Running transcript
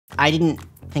I didn't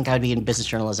think I would be in business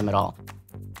journalism at all.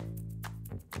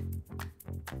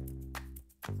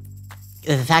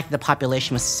 The fact that the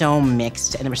population was so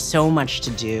mixed and there was so much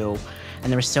to do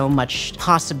and there was so much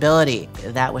possibility,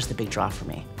 that was the big draw for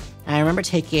me. And I remember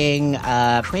taking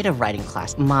a creative writing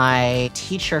class. My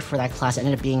teacher for that class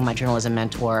ended up being my journalism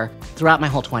mentor throughout my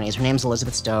whole 20s. Her name's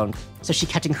Elizabeth Stone. So she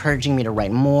kept encouraging me to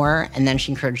write more, and then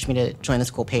she encouraged me to join the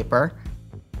school paper.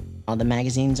 All the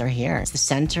magazines are here. It's the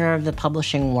center of the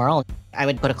publishing world. I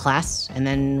would go to class and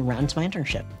then run to my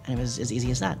internship, and it was as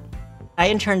easy as that. I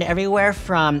interned everywhere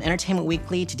from Entertainment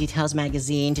Weekly to Details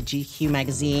Magazine to GQ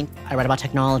Magazine. I write about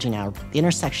technology now, the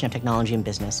intersection of technology and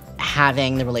business.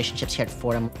 Having the relationships here at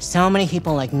Fordham. So many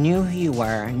people knew who you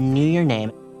were, knew your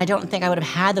name. I don't think I would have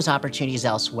had those opportunities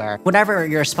elsewhere. Whatever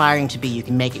you're aspiring to be, you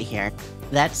can make it here.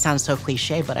 That sounds so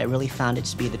cliche, but I really found it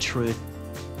to be the truth.